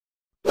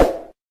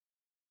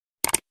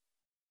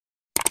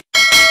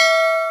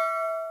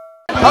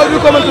do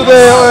you comment to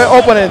the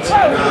opponent?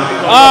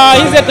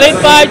 He's a great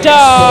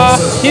fighter.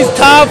 He's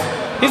tough.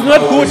 He's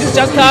not good. He's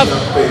just tough.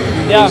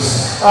 Yeah.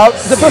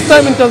 The first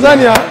time in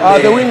Tanzania,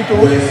 they win to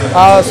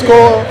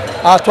score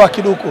to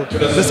Kiduku.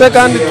 The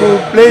second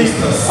to play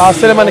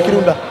Selemani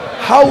Kidunda.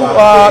 How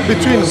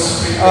between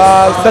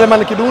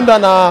Selemani Kidunda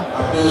and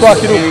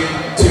Kiduku?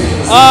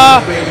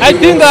 I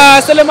think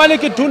Selemani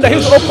Kidunda,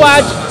 he's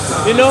awkward.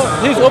 You know,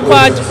 he's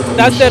awkward.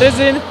 That's the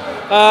reason.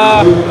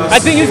 I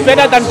think he's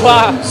better than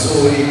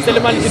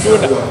Selemani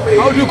Kidunda.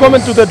 How do you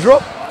comment to the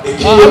draw?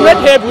 I'm not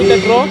happy with the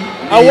draw.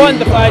 I won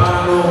the fight.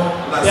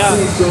 Yeah.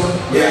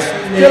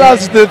 Tell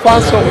us the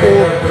fans of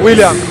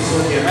William.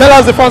 Tell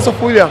us the fans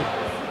of William.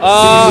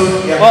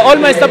 All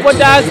my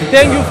supporters,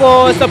 thank you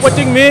for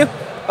supporting me.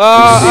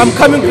 I'm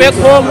coming back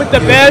home with the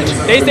belt.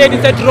 They said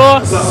it's a draw,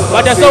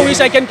 but I so wish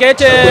I can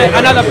get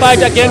another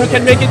fight again. We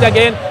can make it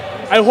again.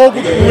 I hope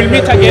we will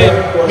meet again,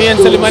 me and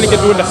Selemani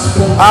Kidunda.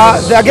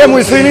 The game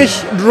will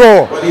finish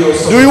draw.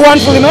 Do you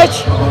want for the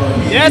match?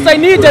 Yes, I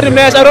need a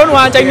rematch. I don't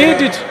want. I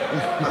need it.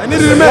 I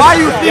need a rematch. Why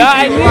you think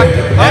you want?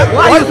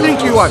 Why you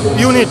think you want?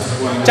 You need.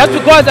 Just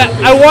because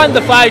I won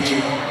the fight.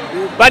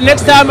 But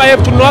next time I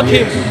have to knock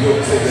him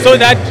so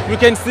that you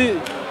can see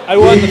I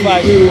won the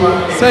fight.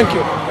 Thank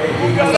you.